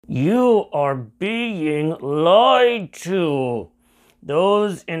You are being lied to.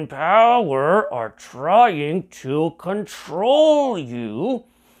 Those in power are trying to control you,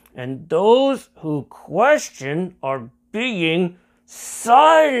 and those who question are being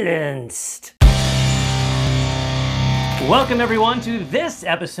silenced. Welcome everyone to this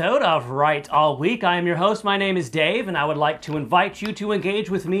episode of Right All Week. I am your host, my name is Dave, and I would like to invite you to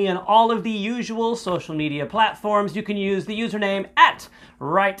engage with me on all of the usual social media platforms. You can use the username at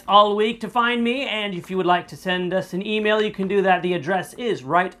Right All Week to find me, and if you would like to send us an email, you can do that. The address is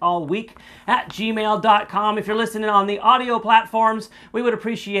rightallweek@gmail.com. If you're listening on the audio platforms, we would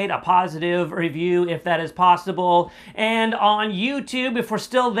appreciate a positive review if that is possible. And on YouTube, if we're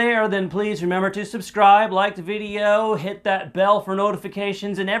still there, then please remember to subscribe, like the video, hit that bell for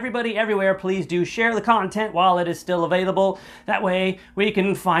notifications, and everybody everywhere, please do share the content while it is still available. That way we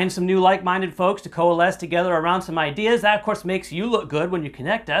can find some new like-minded folks to coalesce together around some ideas. That of course makes you look good when you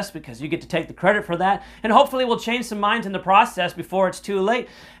connect us, because you get to take the credit for that, and hopefully we'll change some minds in the process before it's too late.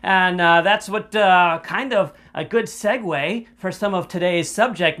 And that's what kind of a good segue for some of today's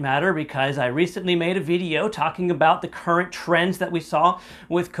subject matter, because I recently made a video talking about the current trends that we saw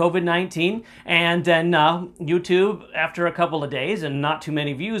with COVID-19, and then YouTube, after a couple of days and not too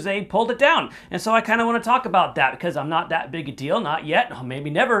many views, they pulled it down. And so I kind of want to talk about that, because I'm not that big a deal, not yet, maybe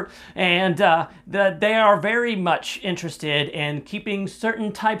never, and they are very much interested in keeping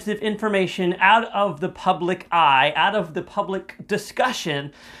certain types of information out of the public eye, out of the public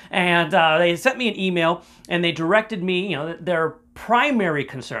discussion. And they sent me an email, and they directed me, their primary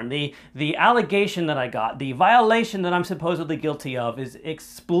concern, the allegation that I got, the violation that I'm supposedly guilty of, is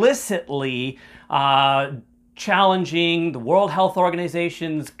explicitly challenging the World Health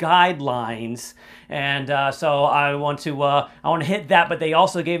Organization's guidelines. And so I want to hit that, but they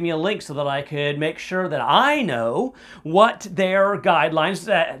also gave me a link so that I could make sure that I know what their guidelines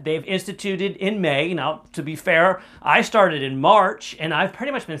that they've instituted in May. Now, to be fair, I started in March, and I've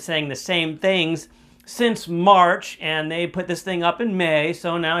pretty much been saying the same things since March, and they put this thing up in May,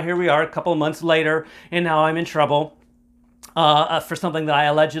 so now here we are a couple of months later, and now I'm in trouble for something that I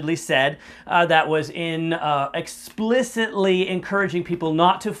allegedly said that was in explicitly encouraging people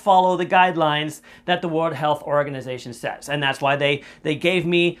not to follow the guidelines that the World Health Organization says. And that's why they gave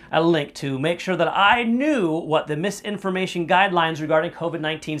me a link to make sure that I knew what the misinformation guidelines regarding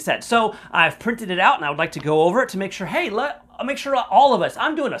COVID-19 said. So I've printed it out, and I would like to go over it to make sure, hey, I'll make sure all of us,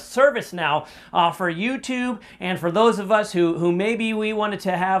 I'm doing a service now for YouTube, and for those of us who maybe we wanted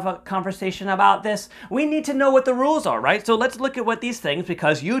to have a conversation about this, we need to know what the rules are, right? So let's look at what these things,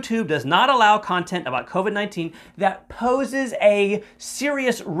 because YouTube does not allow content about COVID-19 that poses a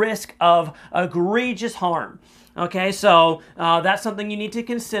serious risk of egregious harm. Okay, so that's something you need to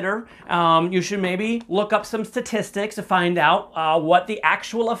consider. You should maybe look up some statistics to find out what the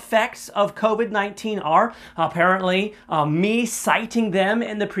actual effects of COVID-19 are. Apparently, me citing them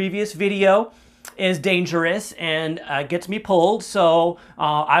in the previous video is dangerous and gets me pulled, so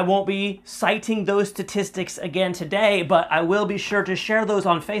I won't be citing those statistics again today, but I will be sure to share those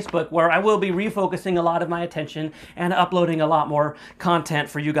on Facebook, where I will be refocusing a lot of my attention and uploading a lot more content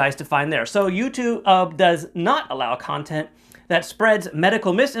for you guys to find there. So YouTube does not allow content that spreads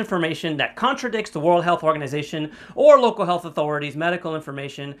medical misinformation that contradicts the World Health Organization or local health authorities' medical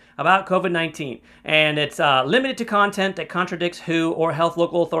information about COVID-19. And it's limited to content that contradicts WHO or health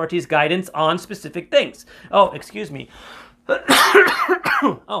local authorities' guidance on specific things. Oh, excuse me.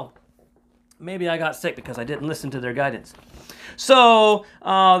 Oh, maybe I got sick because I didn't listen to their guidance. So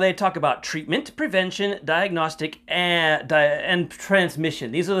they talk about treatment, prevention, diagnostic, and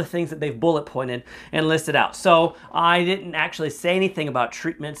transmission. These are the things that they've bullet pointed and listed out. So I didn't actually say anything about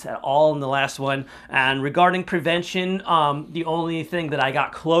treatments at all in the last one. And regarding prevention, the only thing that I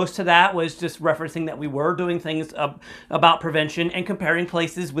got close to that was just referencing that we were doing things about prevention and comparing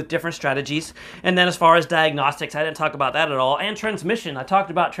places with different strategies. And then as far as diagnostics, I didn't talk about that at all. And transmission, I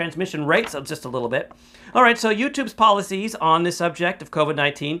talked about transmission rates just a little bit. All right, so YouTube's policies on the subject of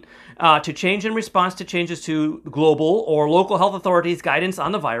COVID-19 to change in response to changes to global or local health authorities' guidance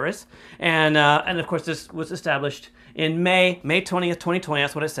on the virus. And of course, this was established in May 20th, 2020.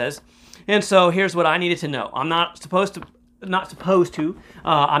 That's what it says. And so here's what I needed to know. I'm not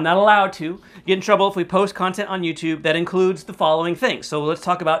allowed to get in trouble if we post content on YouTube that includes the following things. So let's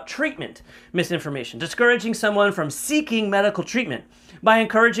talk about treatment misinformation. Discouraging someone from seeking medical treatment by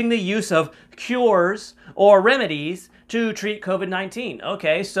encouraging the use of cures or remedies to treat COVID-19.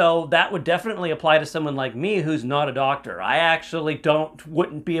 Okay, so that would definitely apply to someone like me who's not a doctor. I actually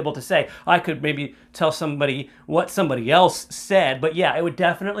wouldn't be able to say. I could maybe tell somebody what somebody else said, but yeah, it would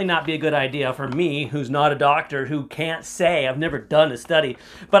definitely not be a good idea for me who's not a doctor, who can't say. I've never done a study.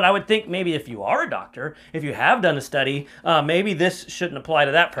 But I would think maybe if you are a doctor, if you have done a study, maybe this shouldn't apply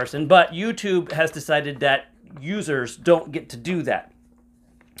to that person. But YouTube has decided that users don't get to do that.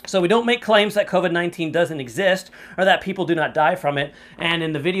 So we don't make claims that COVID-19 doesn't exist or that people do not die from it. And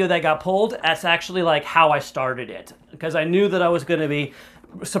in the video that got pulled, that's actually like how I started it, because I knew that I was going to be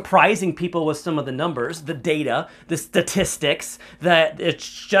surprising people with some of the numbers, the data, the statistics, that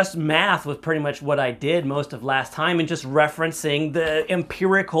it's just math was pretty much what I did most of last time, and just referencing the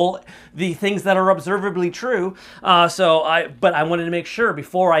empirical, the things that are observably true. But I wanted to make sure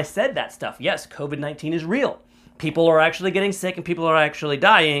before I said that stuff, yes, COVID-19 is real. People are actually getting sick and people are actually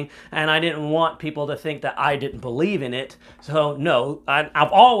dying, and I didn't want people to think that I didn't believe in it. So no,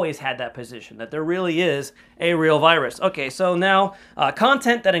 I've always had that position, that there really is a real virus. Okay, so now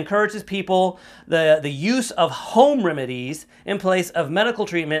content that encourages people the use of home remedies in place of medical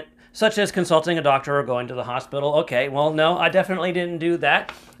treatment, such as consulting a doctor or going to the hospital. Okay, well, no, I definitely didn't do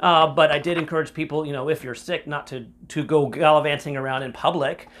that. But I did encourage people, if you're sick, not to go gallivanting around in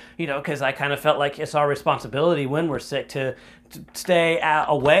public, because I kind of felt like it's our responsibility when we're sick to stay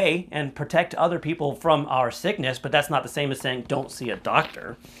away and protect other people from our sickness, but that's not the same as saying don't see a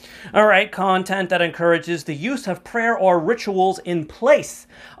doctor. All right, content that encourages the use of prayer or rituals in place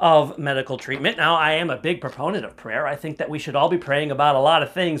of medical treatment. Now, I am a big proponent of prayer. I think that we should all be praying about a lot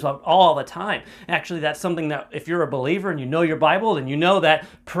of things all the time. Actually, that's something that if you're a believer and you know your Bible, then you know that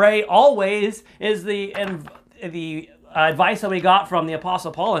pray always is the advice that we got from the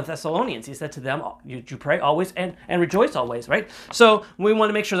Apostle Paul in Thessalonians. He said to them, you pray always and rejoice always, right? So we want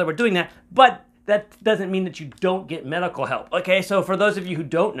to make sure that we're doing that, but that doesn't mean that you don't get medical help. Okay, so for those of you who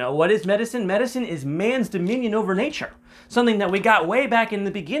don't know, what is medicine? Medicine is man's dominion over nature, something that we got way back in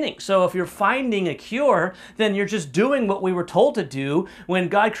the beginning. So if you're finding a cure, then you're just doing what we were told to do when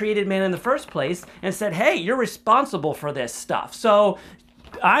God created man in the first place and said, hey, you're responsible for this stuff. So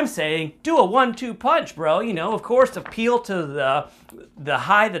I'm saying do a 1-2 punch, bro. Of course, appeal to the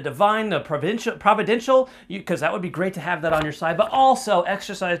high, the divine, the providential, because that would be great to have that on your side, but also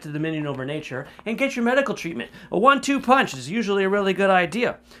exercise the dominion over nature and get your medical treatment. A 1-2 punch is usually a really good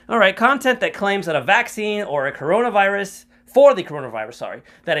idea. All right, content that claims that a vaccine or a coronavirus,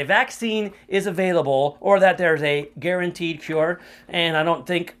 that a vaccine is available or that there's a guaranteed cure. And I don't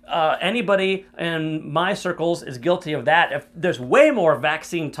think anybody in my circles is guilty of that. If there's way more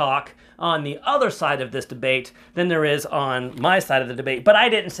vaccine talk on the other side of this debate than there is on my side of the debate. But I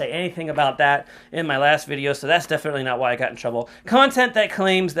didn't say anything about that in my last video, so that's definitely not why I got in trouble. Content that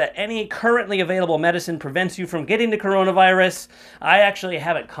claims that any currently available medicine prevents you from getting the coronavirus. I actually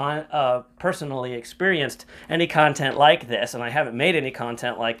haven't personally experienced any content like this, and I haven't made any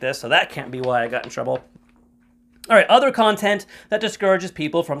content like this, so that can't be why I got in trouble. All right, other content that discourages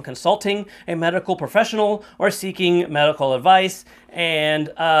people from consulting a medical professional or seeking medical advice.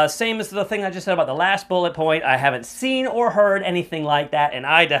 And same as the thing I just said about the last bullet point, I haven't seen or heard anything like that, and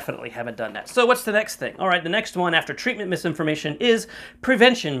I definitely haven't done that. So what's the next thing? All right, the next one after treatment misinformation is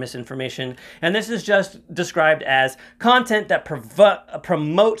prevention misinformation. And this is just described as content that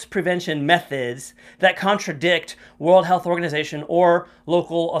promotes prevention methods that contradict World Health Organization or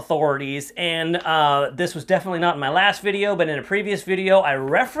local authorities. And this was definitely not in my last video, but in a previous video, I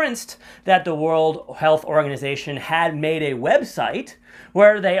referenced that the World Health Organization had made a website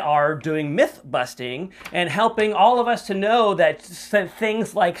where they are doing myth busting and helping all of us to know that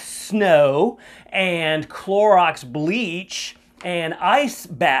things like snow and Clorox bleach and ice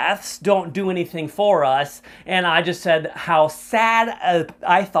baths don't do anything for us. And I just said how sad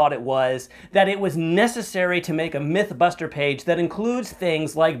I thought it was that it was necessary to make a Mythbuster page that includes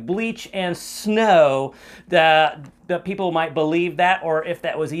things like bleach and snow, that people might believe that, or if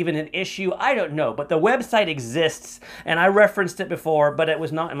that was even an issue, I don't know. But the website exists, and I referenced it before, but it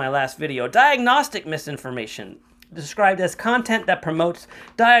was not in my last video. Diagnostic misinformation, described as content that promotes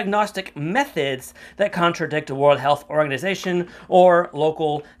diagnostic methods that contradict the World Health Organization or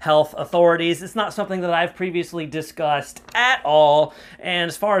local health authorities. It's not something that I've previously discussed at all, and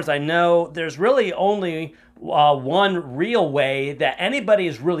as far as I know, there's really only one real way that anybody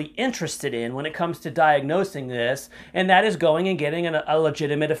is really interested in when it comes to diagnosing this, and that is going and getting a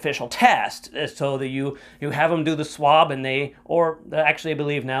legitimate official test, so that you have them do the swab, and or actually I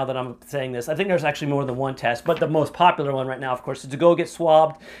believe now that I'm saying this, I think there's actually more than one test, but the most popular one right now, of course, is to go get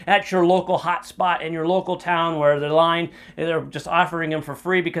swabbed at your local hotspot in your local town, where they're just offering them for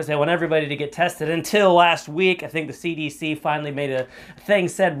free because they want everybody to get tested. Until last week, I think the CDC finally made a thing,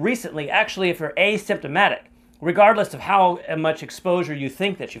 said recently, actually, if you're asymptomatic, regardless of how much exposure you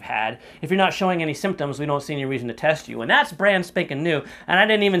think that you've had, if you're not showing any symptoms, we don't see any reason to test you. And that's brand spanking new, and I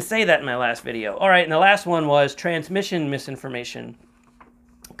didn't even say that in my last video. All right, and the last one was transmission misinformation.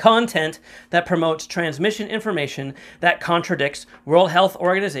 Content that promotes transmission information that contradicts World Health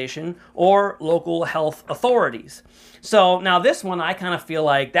Organization or local health authorities. So now this one, I kind of feel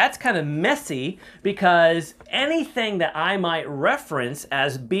like that's kind of messy, because anything that I might reference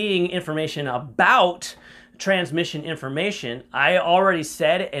as being information about transmission information, I already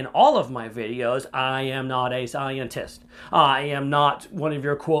said in all of my videos, I am not a scientist. I am not one of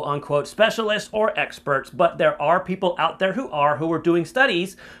your quote-unquote specialists or experts, but there are people out there who are doing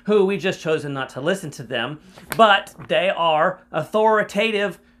studies, who we just chosen not to listen to them, but they are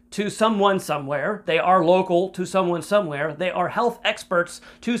authoritative to someone somewhere. They are local to someone somewhere. They are health experts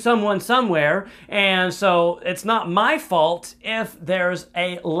to someone somewhere. And so it's not my fault if there's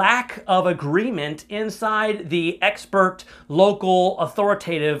a lack of agreement inside the expert, local,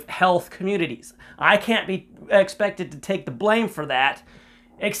 authoritative health communities. I can't be expected to take the blame for that,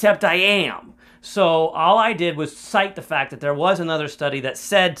 except I am. So all I did was cite the fact that there was another study that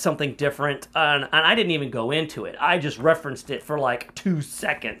said something different, and I didn't even go into it. I just referenced it for like 2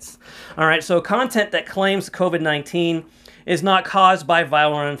 seconds. All right, so content that claims COVID-19 is not caused by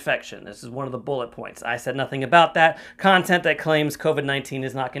viral infection. This is one of the bullet points. I said nothing about that. Content that claims COVID-19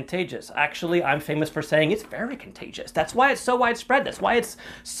 is not contagious. Actually, I'm famous for saying it's very contagious. That's why it's so widespread. That's why it's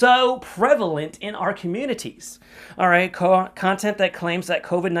so prevalent in our communities. All right, content that claims that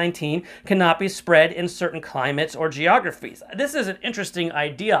COVID-19 cannot be spread in certain climates or geographies. This is an interesting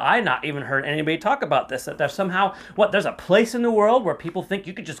idea. I not even heard anybody talk about this, that there's somehow, there's a place in the world where people think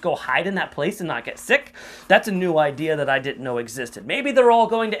you could just go hide in that place and not get sick? That's a new idea that I didn't know existed. Maybe they're all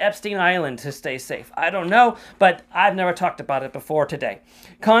going to Epstein Island to stay safe. I don't know, but I've never talked about it before today.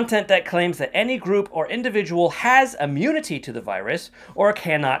 Content that claims that any group or individual has immunity to the virus or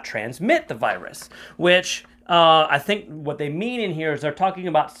cannot transmit the virus, which I think what they mean in here is they're talking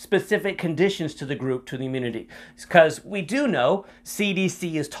about specific conditions to the group, to the immunity. Because we do know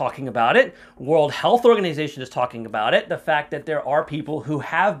CDC is talking about it, World Health Organization is talking about it, the fact that there are people who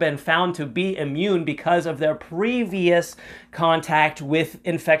have been found to be immune because of their previous contact with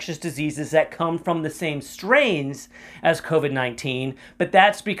infectious diseases that come from the same strains as COVID-19, but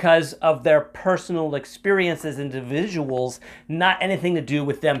that's because of their personal experience as individuals, not anything to do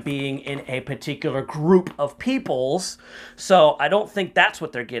with them being in a particular group of peoples. So I don't think that's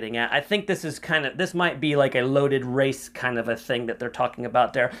what they're getting at. I think this might be like a loaded race kind of a thing that they're talking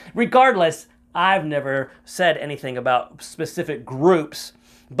about there. Regardless, I've never said anything about specific groups,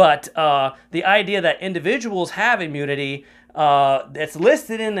 but the idea that individuals have immunity, it's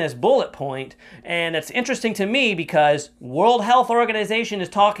listed in this bullet point, and it's interesting to me because World Health Organization is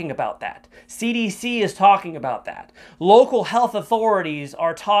talking about that. CDC is talking about that. Local health authorities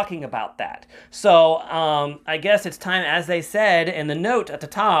are talking about that. So I guess it's time, as they said in the note at the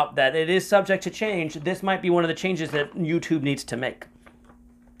top, that it is subject to change. This might be one of the changes that YouTube needs to make.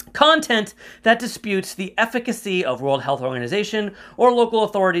 Content that disputes the efficacy of World Health Organization or local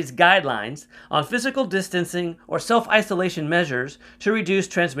authorities' guidelines on physical distancing or self-isolation measures to reduce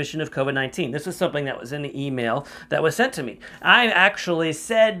transmission of COVID-19. This is something that was in the email that was sent to me. I actually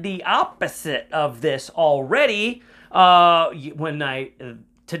said the opposite of this already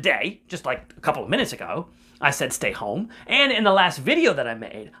today, just like a couple of minutes ago. I said stay home. And in the last video that I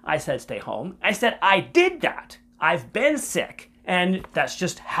made, I said stay home. I said I did that. I've been sick. And that's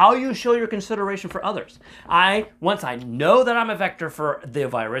just how you show your consideration for others. Once I know that I'm a vector for the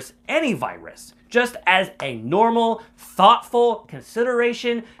virus, any virus, just as a normal, thoughtful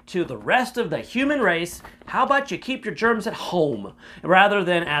consideration to the rest of the human race, how about you keep your germs at home, rather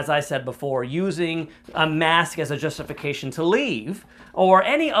than, as I said before, using a mask as a justification to leave, or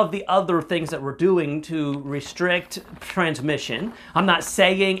any of the other things that we're doing to restrict transmission. I'm not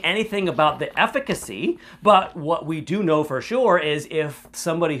saying anything about the efficacy, but what we do know for sure is if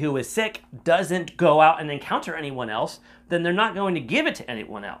somebody who is sick doesn't go out and encounter anyone else, then they're not going to give it to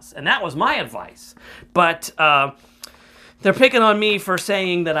anyone else. And that was my advice. But they're picking on me for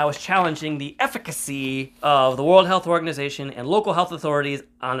saying that I was challenging the efficacy of the World Health Organization and local health authorities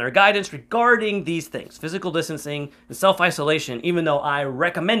on their guidance regarding these things, physical distancing and self-isolation, even though I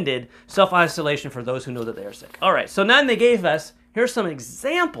recommended self-isolation for those who know that they are sick. All right, so then they gave us, here's some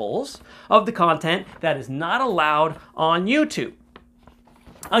examples of the content that is not allowed on YouTube.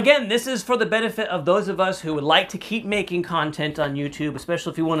 Again, this is for the benefit of those of us who would like to keep making content on YouTube,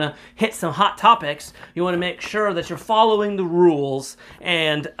 especially if you want to hit some hot topics. You want to make sure that you're following the rules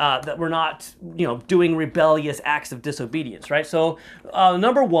and that we're not, doing rebellious acts of disobedience, right? So,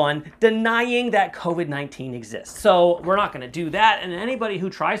 number one, denying that COVID-19 exists. So we're not going to do that, and anybody who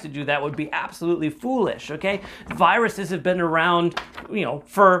tries to do that would be absolutely foolish, okay? Viruses have been around,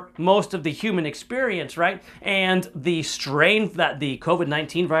 for most of the human experience, right? And the strain that the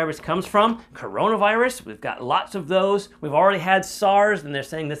COVID-19 virus comes from, coronavirus, we've got lots of those. We've already had SARS, and they're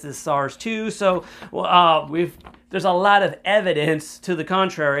saying this is SARS-2, so there's a lot of evidence to the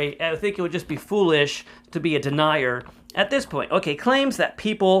contrary. I think it would just be foolish to be a denier at this point. Okay, claims that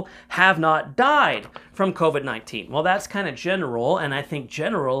people have not died from COVID-19. Well, that's kind of general, and I think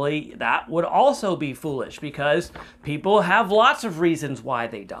generally that would also be foolish because people have lots of reasons why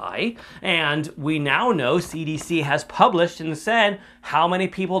they die, and we now know CDC has published and said how many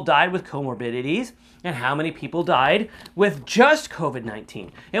people died with comorbidities and how many people died with just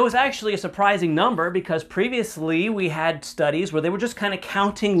COVID-19. It was actually a surprising number because previously we had studies where they were just kind of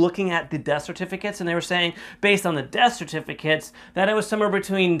counting, looking at the death certificates, and they were saying based on the death certificates that it was somewhere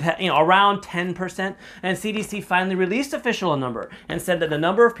between around 10%, and CDC finally released official number and said that the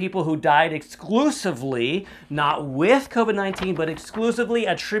number of people who died exclusively, not with COVID-19, but exclusively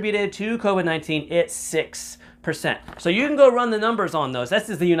attributed to COVID-19, it's 6%. So you can go run the numbers on those. This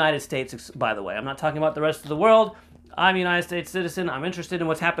is the United States, by the way. I'm not talking about the rest of the world. I'm a United States citizen. I'm interested in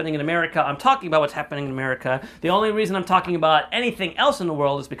what's happening in America. I'm talking about what's happening in America. The only reason I'm talking about anything else in the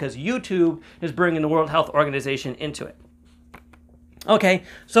world is because YouTube is bringing the World Health Organization into it. Okay,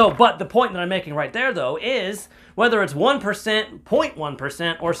 but the point that I'm making right there, though, is whether it's 1%,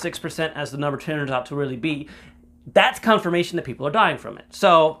 0.1%, or 6%, as the number turns out to really be, that's confirmation that people are dying from it.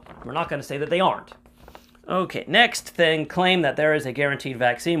 So we're not going to say that they aren't. Okay, next thing, claim that there is a guaranteed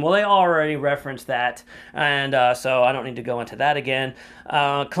vaccine. Well, they already referenced that, and so I don't need to go into that again.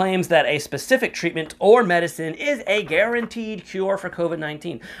 Claims that a specific treatment or medicine is a guaranteed cure for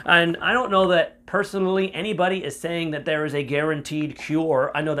COVID-19. And I don't know that personally anybody is saying that there is a guaranteed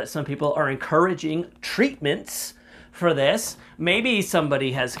cure. I know that some people are encouraging treatments for this. Maybe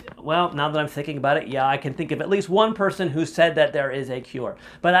somebody has, well, now that I'm thinking about it, yeah, I can think of at least one person who said that there is a cure.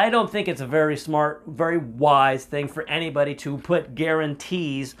 But I don't think it's a very smart, very wise thing for anybody to put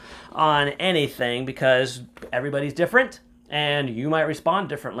guarantees on anything because everybody's different and you might respond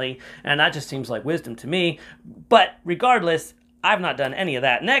differently, and that just seems like wisdom to me. But regardless, I've not done any of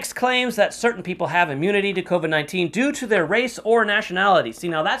that. Next, claims that certain people have immunity to COVID-19 due to their race or nationality. See,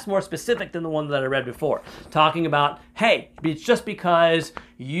 now that's more specific than the one that I read before. Talking about, hey, it's just because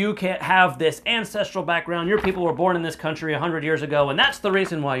you can't have this ancestral background, your people were born in this country 100 years ago, and that's the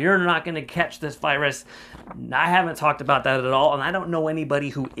reason why you're not going to catch this virus. I haven't talked about that at all, and I don't know anybody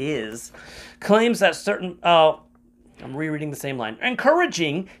who is. Claims that certain... I'm rereading the same line.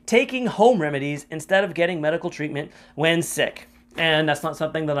 Encouraging taking home remedies instead of getting medical treatment when sick. And that's not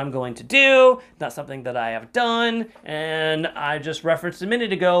something that I'm going to do, not something that I have done, and I just referenced a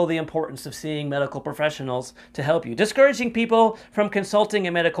minute ago the importance of seeing medical professionals to help you. Discouraging people from consulting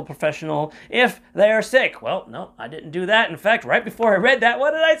a medical professional if they are sick. Well, no, I didn't do that. In fact, right before I read that,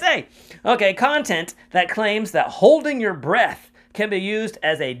 what did I say? Okay, content that claims that holding your breath can be used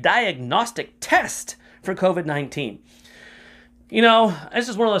as a diagnostic test for COVID-19. You know, this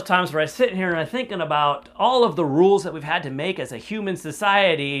is one of those times where I sit here and I'm thinking about all of the rules that we've had to make as a human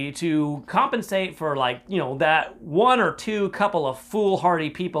society to compensate for, like, that one or two couple of foolhardy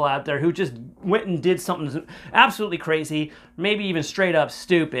people out there who just went and did something absolutely crazy, maybe even straight up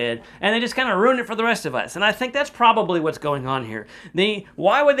stupid, and they just kind of ruined it for the rest of us. And I think that's probably what's going on here.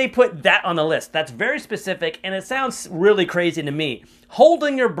 Why would they put that on the list? That's very specific, and it sounds really crazy to me.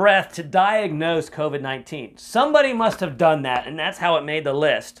 Holding your breath to diagnose COVID-19. Somebody must have done that, and that's how it made the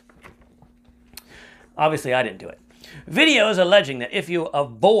list. Obviously, I didn't do it. Videos alleging that if you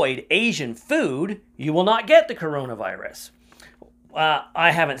avoid Asian food, you will not get the coronavirus.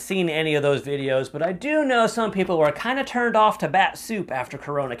 I haven't seen any of those videos, but I do know some people were kind of turned off to bat soup after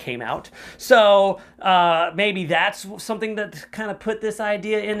Corona came out. So maybe that's something that kind of put this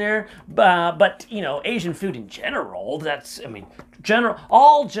idea in there. But Asian food in general,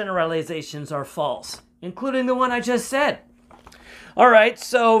 all generalizations are false, including the one I just said. All right,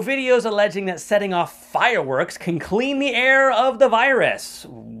 so videos alleging that setting off fireworks can clean the air of the virus.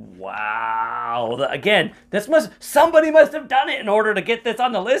 Wow. Again, somebody must have done it in order to get this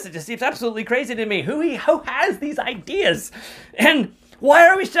on the list. It just seems absolutely crazy to me. Who has these ideas? And why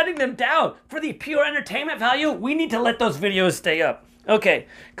are we shutting them down? For the pure entertainment value, we need to let those videos stay up. Okay,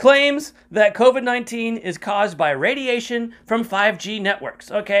 claims that COVID-19 is caused by radiation from 5G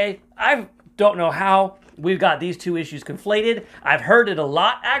networks. Okay, I don't know how we've got these two issues conflated. I've heard it a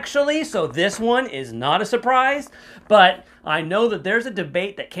lot, actually, so this one is not a surprise. But I know that there's a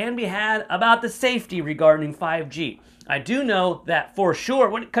debate that can be had about the safety regarding 5G. I do know that for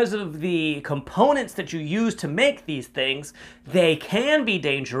sure, because of the components that you use to make these things, they can be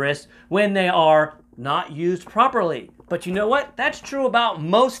dangerous when they are not used properly. But you know what? That's true about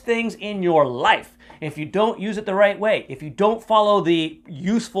most things in your life. If you don't use it the right way, if you don't follow the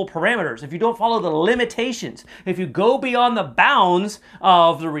useful parameters, if you don't follow the limitations, if you go beyond the bounds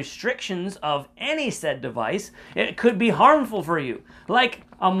of the restrictions of any said device, it could be harmful for you. Like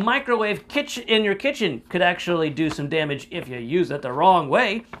a microwave in your kitchen could actually do some damage if you use it the wrong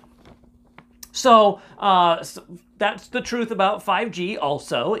way. So that's the truth about 5G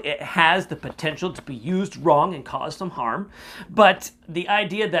also. It has the potential to be used wrong and cause some harm. But the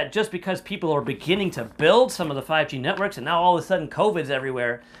idea that just because people are beginning to build some of the 5G networks and now all of a sudden COVID's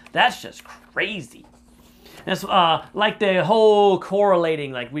everywhere, that's just crazy. It's like the whole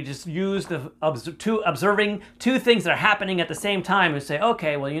correlating, like we just use the observing two things that are happening at the same time and say,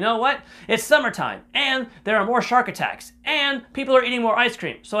 okay, well, you know what? It's summertime and there are more shark attacks and people are eating more ice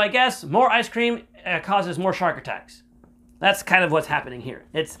cream. So I guess more ice cream causes more shark attacks. That's kind of what's happening here.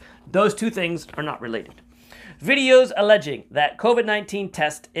 Those two things are not related. Videos alleging that COVID-19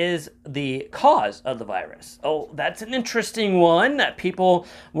 test is the cause of the virus. Oh, that's an interesting one, that people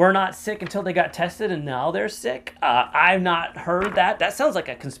were not sick until they got tested and now they're sick. I've not heard that. That sounds like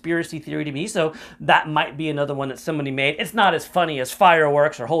a conspiracy theory to me, so that might be another one that somebody made. It's not as funny as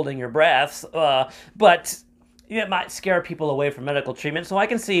fireworks or holding your breaths, but it might scare people away from medical treatment, so I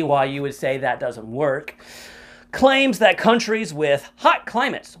can see why you would say that doesn't work. Claims that countries with hot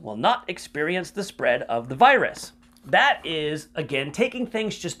climates will not experience the spread of the virus. That is, again, taking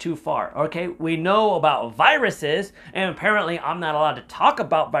things just too far, okay? We know about viruses, and apparently I'm not allowed to talk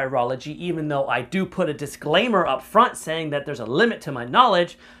about virology, even though I do put a disclaimer up front saying that there's a limit to my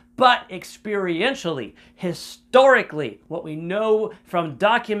knowledge. But experientially, historically, what we know from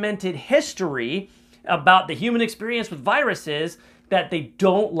documented history about the human experience with viruses, that they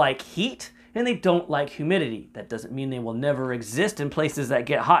don't like heat, and they don't like humidity. That doesn't mean they will never exist in places that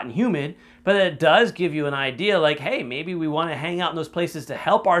get hot and humid, but it does give you an idea like, hey, maybe we want to hang out in those places to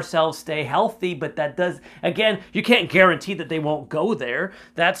help ourselves stay healthy, but that does, again, you can't guarantee that they won't go there.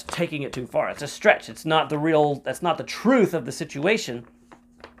 That's taking it too far. It's a stretch. That's not the truth of the situation.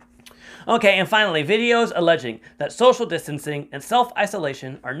 Okay, and finally, videos alleging that social distancing and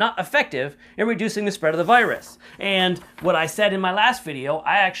self-isolation are not effective in reducing the spread of the virus. And what I said in my last video,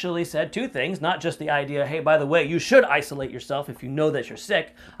 I actually said two things, not just the idea, hey, by the way, you should isolate yourself if you know that you're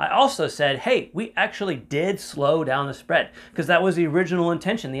sick. I also said, hey, we actually did slow down the spread, because that was the original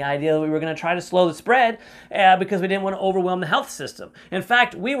intention, the idea that we were going to try to slow the spread because we didn't want to overwhelm the health system. In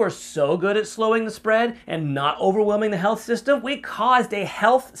fact, we were so good at slowing the spread and not overwhelming the health system, we caused a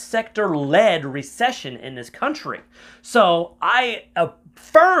health sector-led recession in this country. So I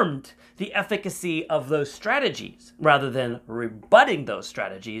affirmed the efficacy of those strategies rather than rebutting those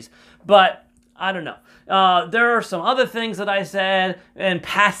strategies. But I don't know. There are some other things that I said in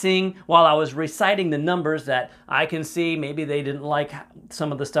passing while I was reciting the numbers that I can see maybe they didn't like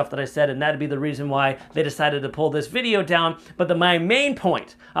some of the stuff that I said, and that'd be the reason why they decided to pull this video down. But my main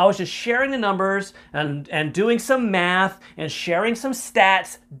point, I was just sharing the numbers and doing some math and sharing some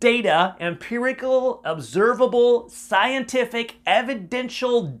stats, data, empirical, observable, scientific,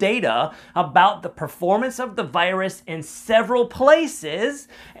 evidential data about the performance of the virus in several places,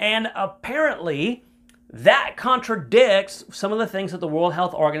 and apparently that contradicts some of the things that the World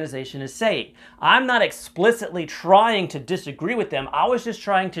Health Organization is saying. I'm not explicitly trying to disagree with them. I was just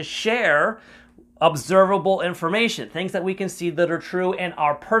trying to share observable information, things that we can see that are true in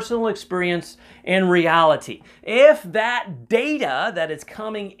our personal experience in reality. If that data that is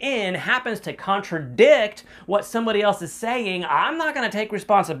coming in happens to contradict what somebody else is saying, I'm not going to take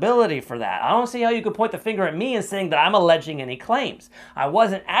responsibility for that. I don't see how you could point the finger at me and saying that I'm alleging any claims. I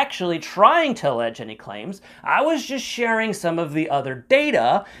wasn't actually trying to allege any claims. I was just sharing some of the other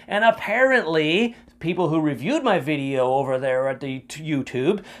data, and apparently people who reviewed my video over there at the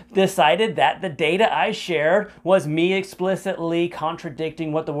YouTube decided that the data I shared was me explicitly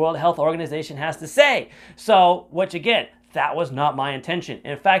contradicting what the World Health Organization has to say. So, which again, That was not my intention.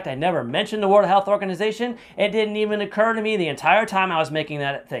 In fact, I never mentioned the World Health Organization. It didn't even occur to me the entire time I was making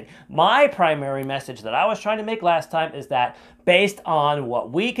that thing. My primary message that I was trying to make last time is that based on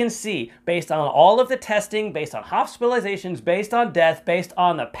what we can see, based on all of the testing, based on hospitalizations, based on death, based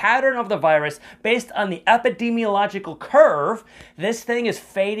on the pattern of the virus, based on the epidemiological curve, this thing is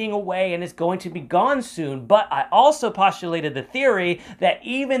fading away and is going to be gone soon. But I also postulated the theory that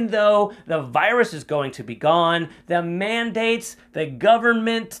even though the virus is going to be gone, the mandates, the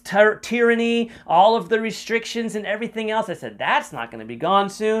government tyranny, all of the restrictions and everything else, I said that's not going to be gone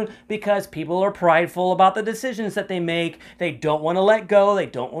soon because people are prideful about the decisions that they make. They don't want to let go. They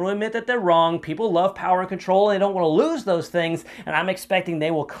don't want to admit that they're wrong. People love power and control, and they don't want to lose those things, and I'm expecting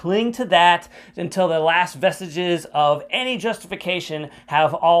they will cling to that until the last vestiges of any justification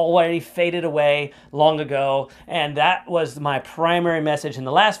have already faded away long ago. And that was my primary message in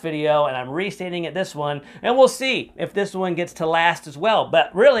the last video, and I'm restating it this one, and we'll see if this one gets to last as well.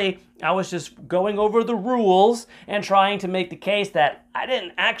 But really, I was just going over the rules and trying to make the case that I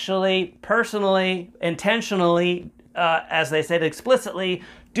didn't actually, personally, intentionally, as they said explicitly,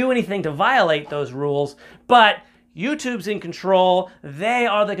 do anything to violate those rules, but YouTube's in control. They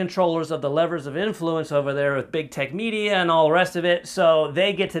are the controllers of the levers of influence over there with big tech media and all the rest of it, so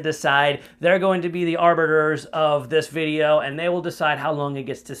they get to decide. They're going to be the arbiters of this video, and they will decide how long it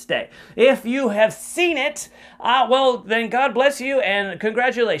gets to stay. If you have seen it, well, then God bless you and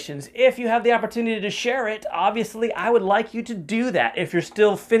congratulations. If you have the opportunity to share it, obviously I would like you to do that. If you're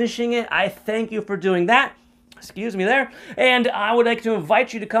still finishing it, I thank you for doing that. Excuse me there. And I would like to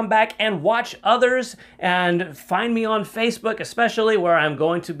invite you to come back and watch others and find me on Facebook, especially, where I'm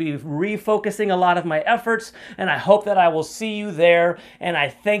going to be refocusing a lot of my efforts. And I hope that I will see you there. And I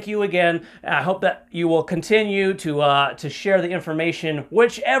thank you again. I hope that you will continue to share the information,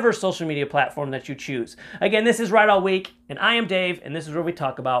 whichever social media platform that you choose. Again, this is Right All Week, and I am Dave, and this is where we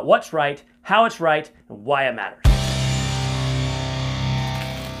talk about what's right, how it's right, and why it matters.